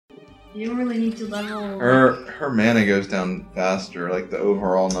You don't really need to level. Her mana goes down faster, like the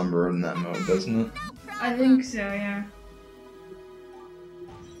overall number in that mode, doesn't it? I think so, yeah.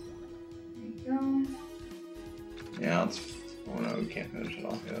 There you go. Yeah, it's. Oh no, we can't finish it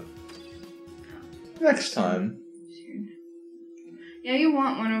off yet. Next time. Yeah, you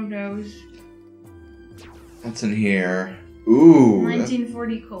want one of those. What's in here? Ooh.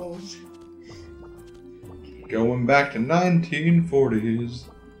 1940 coals. Going back to 1940s.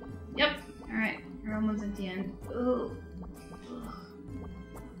 Yep. Alright, we're almost at the end. Ooh.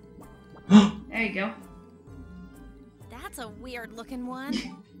 There you go. That's a weird looking one.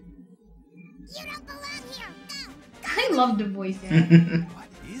 You don't belong here. Go. I love the voice there. What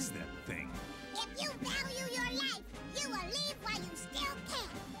is that thing? If you value your life, you will leave while you still can.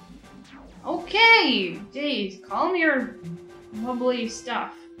 Okay, jeez, calm your wobbly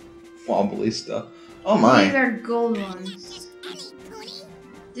stuff. Wobbly stuff. Oh my. These are gold ones. Just any Puni.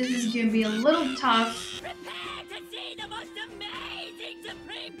 This is gonna be a little tough. Prepare to see the most amazing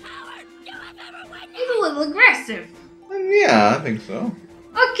supreme power you have ever witnessed. He's a little aggressive. Yeah, I think so.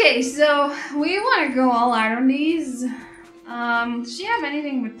 Okay, so we want to go all out on these. Does she have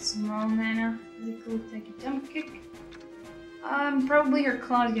anything with small mana? Physical attack, a jump kick. Probably her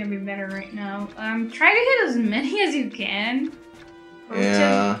claw's gonna be better right now. Try to hit as many as you can.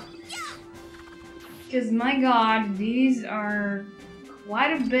 Yeah. Because my god, these are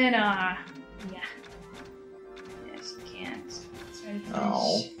quite a bit, yeah. Yes, you can't. Let's try to finish.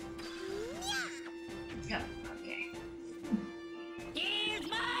 Oh. Yep, okay. Here's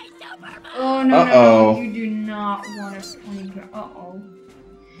my super Oh, no, Uh-oh. no, you do not want a pony drop. Uh-oh.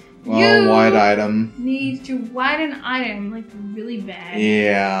 Well, You wide item. need to widen item, like, really bad.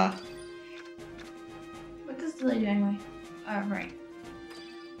 Yeah. What does delay do anyway? Right.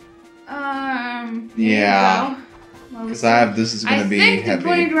 Yeah. Because I have this is gonna be I think heavy. the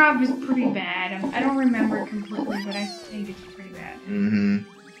pony drop is pretty bad. I don't remember it completely, but I think it's pretty bad. Mm-hmm.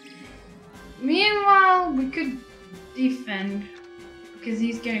 Meanwhile, we could defend because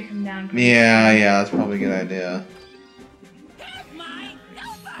he's gonna come down. Yeah, that's probably a good idea.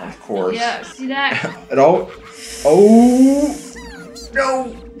 Of course. Yeah, see that? It all. Oh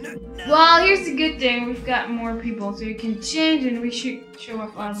no! Well, here's the good thing: we've got more people, so we can change, and we should show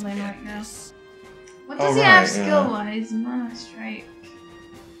off Arlin right now. What does he have skill-wise? Mana strike.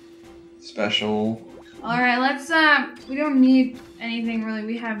 Special. All right, let's. We don't need anything really.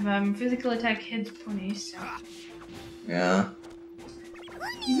 We have physical attack hits Puni, so Yeah.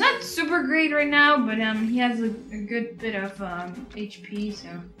 he's not super great right now, but he has a good bit of HP, so.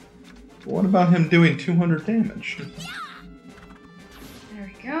 What about him doing 200 damage?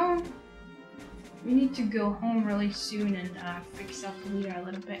 There we go. We need to go home really soon and fix up Lita a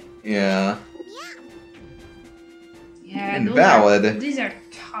little bit. Yeah. Yeah, Invalid. these are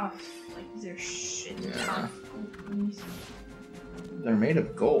tough. Like, these are shit tough. They're made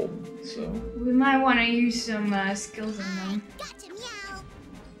of gold, so. We might want to use some skills on them. Gotcha, meow.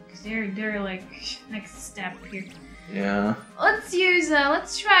 Because they're like next step here. Yeah. Let's use,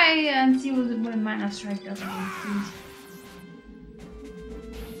 let's try and see what a mana strike does on these.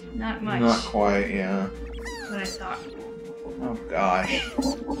 Not much. Not quite, yeah. That's what I thought. Oh gosh.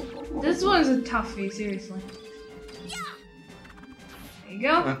 This one's a toughie, seriously. There you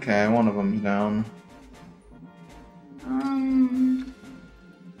go. Okay, one of them's down.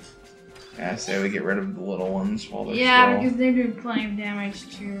 Yeah, I say we get rid of the little ones while they're Yeah, still... because they do plenty of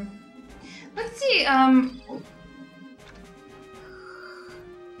damage too. Let's see,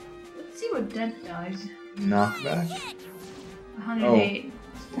 let's see what that does. Knockback? 108.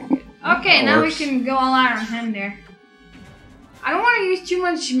 Okay, That now works. we can go all out on him there. I don't want to use too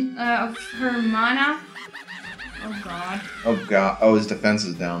much of her mana. Oh god. Oh god. Oh, his defense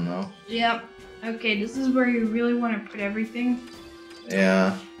is down though. Yep. Okay, this is where you really want to put everything.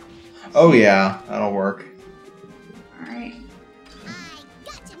 Yeah. Oh yeah, that'll work. Alright,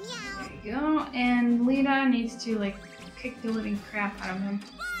 Gotcha, meow. there you go. And Lita needs to, like, kick the living crap out of him.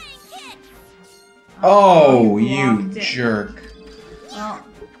 Oh, he you blocked it. jerk. Well,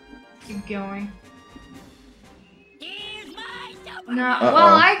 keep going. Here's my super No, Uh-oh.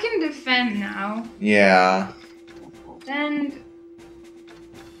 well, I can defend now. Yeah. Defend,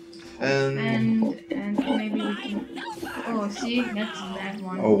 And... and maybe we can... Oh, see? That's a bad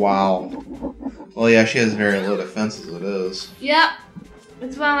one. Oh wow. Well, yeah, she has very low defense as it is. Yep.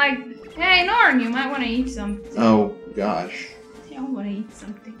 That's why, like, hey, Norn, you might want to eat something. Oh gosh. I want to eat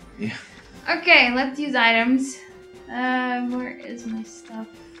something. Yeah. Okay, let's use items. Where is my stuff?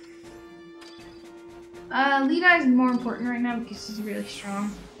 Lita is more important right now because she's really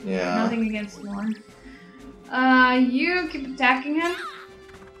strong. Yeah. Nothing against Norn. You keep attacking him.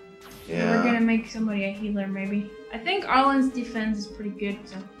 Yeah. We're gonna make somebody a healer, maybe. I think Arlin's defense is pretty good,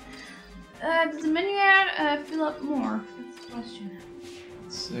 so. Does the menu ad fill up more? That's the question.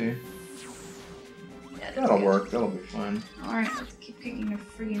 Let's see. Yeah, That'll good. work. That'll be fine. Alright, let's keep kicking the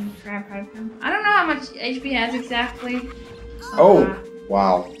friggin' crap out of him. I don't know how much HP he has exactly. Oh!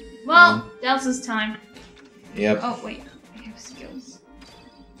 Wow. Well, Delsus time. Yep. Oh, wait. I have skills.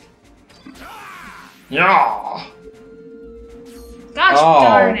 Yeah! Gosh Oh,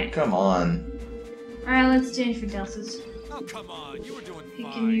 darn it. come on. Alright, let's change for Delsus. Oh, come on. You were doing He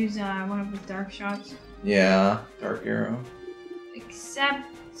fine. can use one of his dark shots. Yeah. Dark arrow. Except...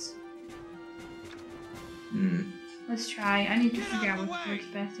 Let's try. I need to figure out what works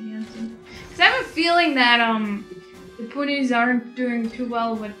best against him. Because I have a feeling that the Punis aren't doing too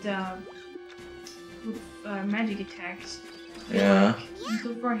well with magic attacks. Yeah. And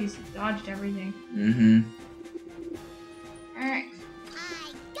so far he's dodged everything. Alright.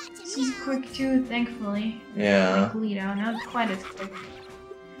 She's quick too, thankfully. Yeah. Like Lita, not quite as quick.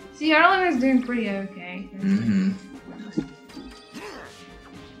 See, Arlin is doing pretty okay.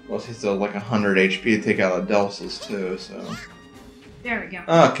 Well, he's still like 100 HP to take out the Delsus too, so. There we go.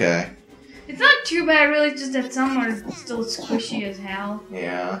 Okay. It's not too bad, really, it's just that some are still squishy as hell.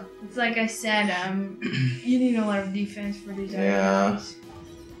 Yeah. It's like I said, you need a lot of defense for these Yeah. enemies.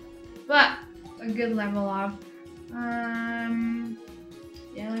 But, a good level up.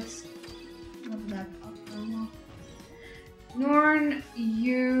 Yeah, let's level that up for a while. Norn,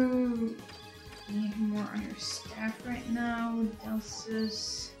 you need more on your staff right now.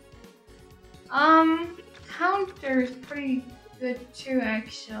 Delsus. Counter is pretty good too,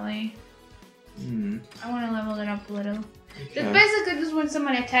 actually. I want to level it up a little. Okay. It's basically just when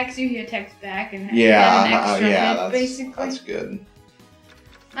somebody attacks you, he attacks back and Yeah, get an extra yeah, hit, basically. that's good.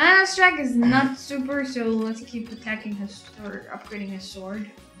 Mana strike is not super, so let's keep attacking his sword, upgrading his sword.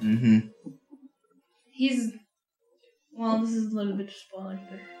 He's... Well, this is a little bit spoiled,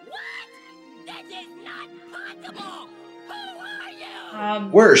 but... What? This is not possible! Who are you?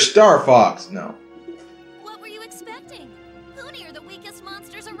 Where's Star Fox? No. What were you expecting? Puni are the weakest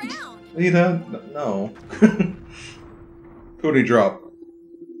monsters around. Lita? No. Puni drop.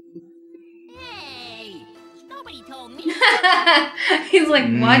 Hey! Nobody told me. He's like,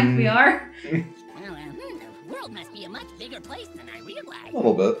 what? We are? Well, the world must be a much bigger place than I realized. A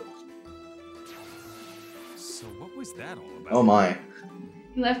little bit. So what was that all about? Oh my.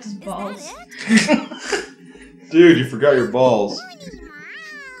 He left his balls. Is that it? Dude, you forgot your balls. I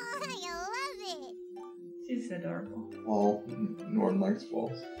love it. She's adorable. Well, Norn likes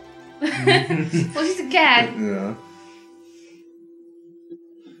balls. Well, she's a cat. Yeah.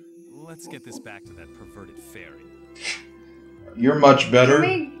 Let's get this back to that perverted fairy. You're much better.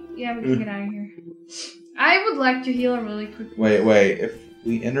 Yeah, we can get out of here. I would like to heal really quickly. Wait. If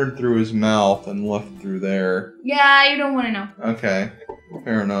we entered through his mouth and left through there. Yeah, you don't want to know. Okay.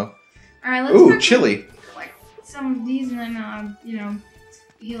 Fair enough. Alright, let's Ooh, quickly chili. like some of these and then, you know,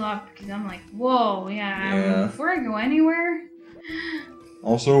 heal up because I'm like, whoa, Yeah. before I go anywhere.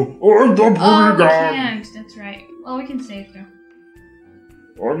 Also, Oh, we can't. That's right. Well, we can save though.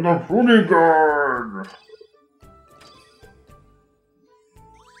 I'm the Puni guard.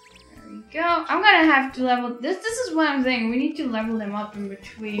 There we go. I'm gonna have to level this. This is what I'm saying. We need to level them up in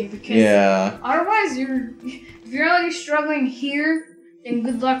between because Yeah. otherwise, if you're only struggling here, then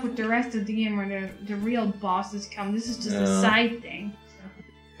good luck with the rest of the game where the real bosses come. This is just a side thing.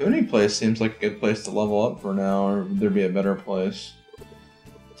 Puni place seems like a good place to level up for now, or would there be a better place?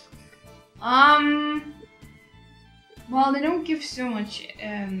 Well, they don't give so much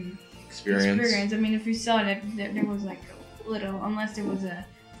experience. I mean, if you saw that, there was like a little, unless there was a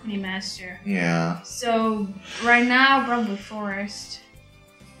Puni master. Yeah. So right now, probably forest.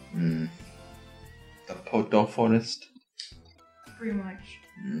 The Poto forest. Pretty much.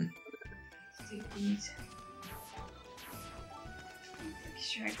 Let's take these.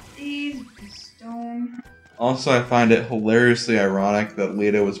 Extract these with the stone. Also, I find it hilariously ironic that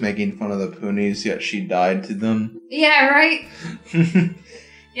Lita was making fun of the Punis, yet she died to them. Yeah, right?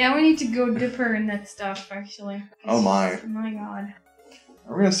 Yeah, we need to go dip her in that stuff, actually. Oh my. Oh my god.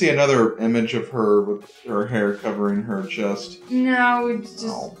 We're gonna see another image of her with her hair covering her chest. No, it's just,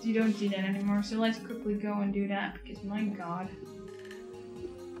 Oh. you don't do that anymore, so let's quickly go and do that, because my god.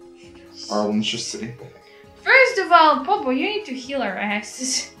 Arlin's just sitting. First of all, Popo, you need to heal our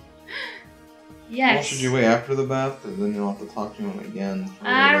asses. Yes. Well, should you wait after the bath? Because then you'll have to talk to him again.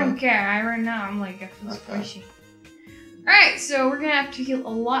 I don't care. Right now, I'm like, I feel squishy. Alright, so we're gonna have to heal a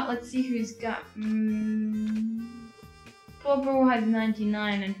lot. Let's see who's got. Popo has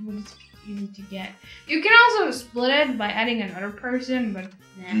 99, and who does easy to get. You can also split it by adding another person, but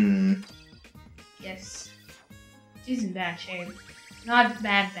nah. Yes. She's in bad shape. Not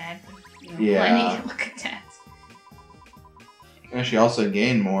bad, but you know, plenty. Look at that. And she also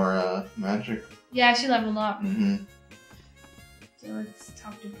gained more magic. Yeah, she leveled up. Mm-hmm. So let's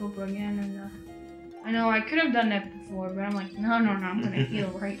talk to Popo again. And I know I could have done that before, but I'm like, no, I'm gonna heal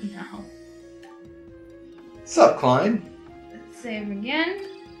right now. What's up, Klein? Let's save again.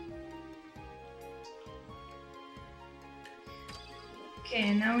 Okay,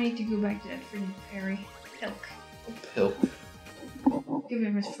 and now we need to go back to that freaking fairy. Pilke. Pilke. Give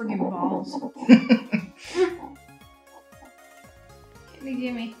him his friggin' balls.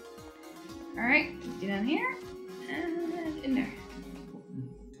 Gimme. Alright, get on here. And in there.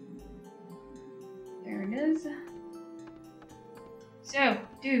 There it is. So,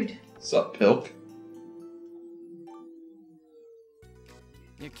 dude. What's up, Pilke?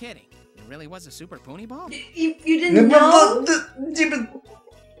 You're kidding. It really was a super pony ball? You didn't know?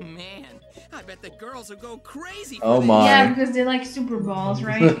 Man, I bet the girls will go crazy. Oh my. Yeah, because they like super balls,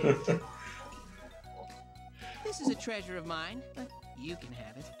 right? This is a treasure of mine, but you can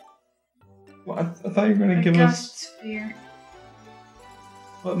have it. Well, I thought you were going to give us... Sphere.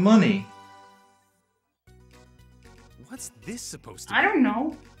 What money? What's this supposed to be? I don't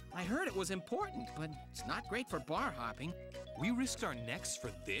know. I heard it was important, but it's not great for bar hopping. We risked our necks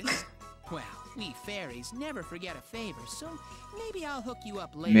for this? Well, we fairies never forget a favor, so maybe I'll hook you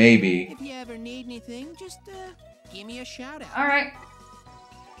up later. Maybe. If you ever need anything, just give me a shout out. Alright.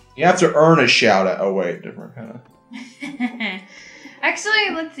 You have to earn a shout out. Oh wait, different kind of. Actually,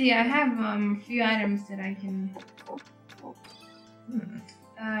 let's see. I have a few items that I can.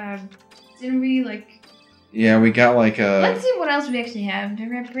 Didn't we like? Yeah, we got like a. Let's see what else we actually have. The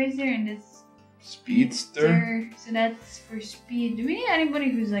red brazier and this. Speedster. So that's for speed. Do we need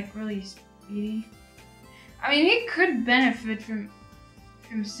anybody who's like really speedy? I mean, he could benefit from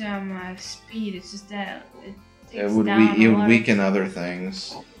some speed. It's just that it would weaken other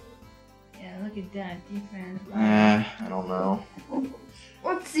things. Yeah, look at that defense. I don't know.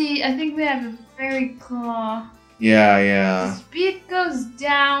 Let's see. I think we have a fairy claw. Yeah. The speed goes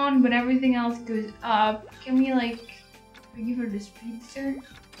down, but everything else goes up. Can we give her the speedster?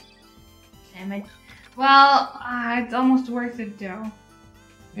 Damn it. Well, it's almost worth it though.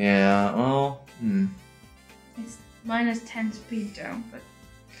 Yeah. Well. It's minus 10 speed though, but.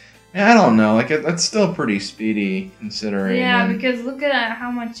 Yeah, I don't know. Like that's still pretty speedy considering. Yeah, because look at how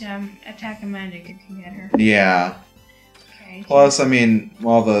much attack and magic it can get her. Yeah. Okay. Plus, I mean,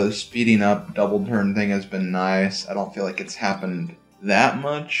 while the speeding up double turn thing has been nice, I don't feel like it's happened that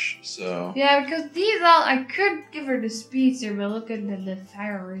much. So. Yeah, because I could give her the speedster, but look at the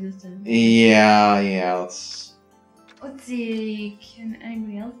fire resistance. Yeah. Let's see. Can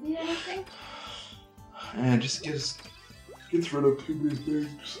anybody else need anything? Just gets rid of too many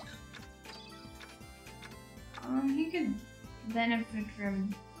things. He could benefit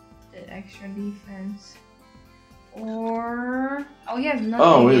from the extra defense. Or... Oh, he has nothing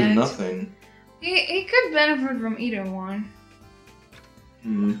Oh, yet. has nothing. He could benefit from either one.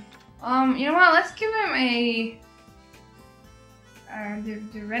 Hmm. You know what? Let's give him a...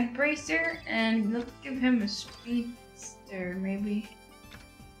 the red bracer, and let's give him a speedster, maybe.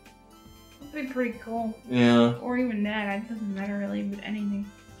 That'd be pretty cool. Yeah. Or even that. It doesn't matter really with anything.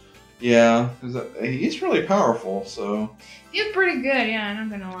 Yeah, because he's really powerful, so... He's pretty good, yeah, I'm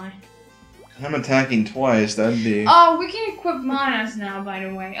not gonna lie. Him attacking twice, that'd be... Oh, we can equip manas now, by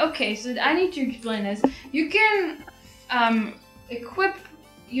the way. Okay, so I need to explain this. You can equip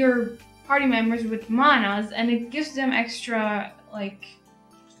your party members with manas, and it gives them extra, like...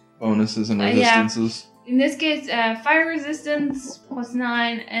 bonuses and resistances. Yeah. In this case, fire resistance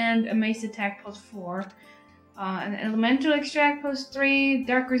 +9 and a mace attack +4. An elemental extract +3,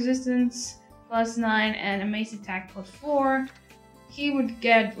 dark resistance +9, and a mace attack +4. He would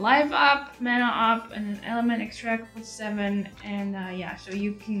get life up, mana up, and an element extract +7. And yeah, so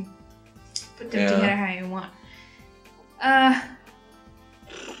you can put them together how you want.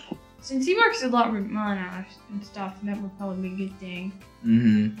 Since he works a lot with mana and stuff, that would probably be a good thing.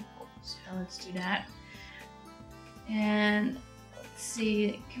 Mm-hmm. So let's do that. And let's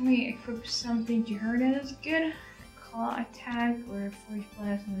see, can we equip something to her that is good? Claw attack or force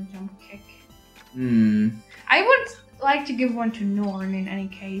blast and a jump kick. I would like to give one to Norn in any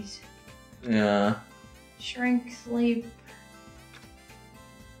case. Yeah. Shrink, sleep.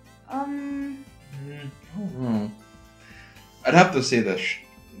 I don't know. I'd have to say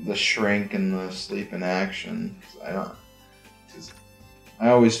the shrink and the sleep in action. Cause I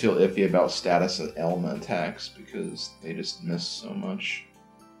always feel iffy about status of element attacks because they just miss so much.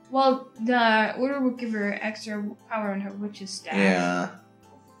 Well, the order will give her extra power on her witch's staff. Yeah.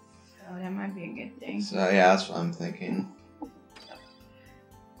 So that might be a good thing. So yeah, that's what I'm thinking.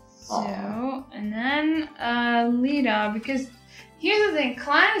 So, and then Lita, because here's the thing,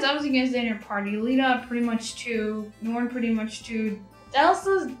 Klein is obviously going to stay in her party. Lita pretty much 2, Norn pretty much 2,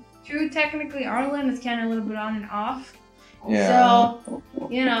 Delsus 2, technically. Arlin is kind of a little bit on and off. Yeah. So,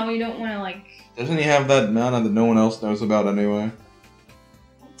 you know, we don't want to like... Doesn't he have that mana that no one else knows about anyway?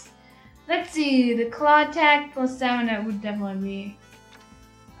 Let's see, the claw attack plus 7, that would definitely be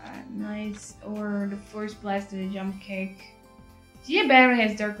nice. Or the force blast and the jump kick. She barely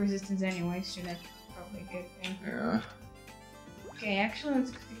has dark resistance anyway, so that's probably a good thing. Yeah. Okay, actually,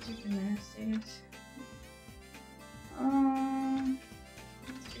 let's check the mana status.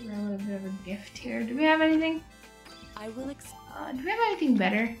 Let's give her a little bit of a gift here. Do we have anything? I will Do we have anything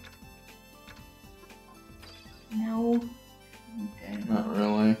better? No. Okay. Not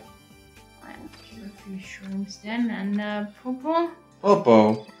really. Alright, let's give her a few shrooms then, and Popo.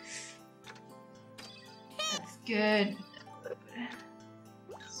 Popo. That's good.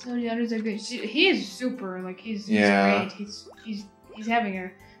 So the others are good. He is super, like he's great. He's having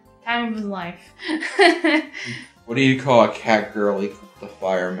a time of his life. What do you call a cat girl equal to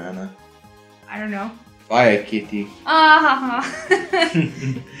fire mana? I don't know. FiyahKitteh.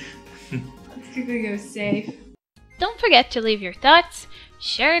 Let's quickly go save. Don't forget to leave your thoughts,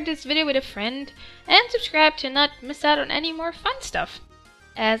 share this video with a friend, and subscribe to not miss out on any more fun stuff.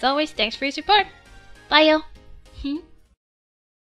 As always, thanks for your support. Bye, y'all.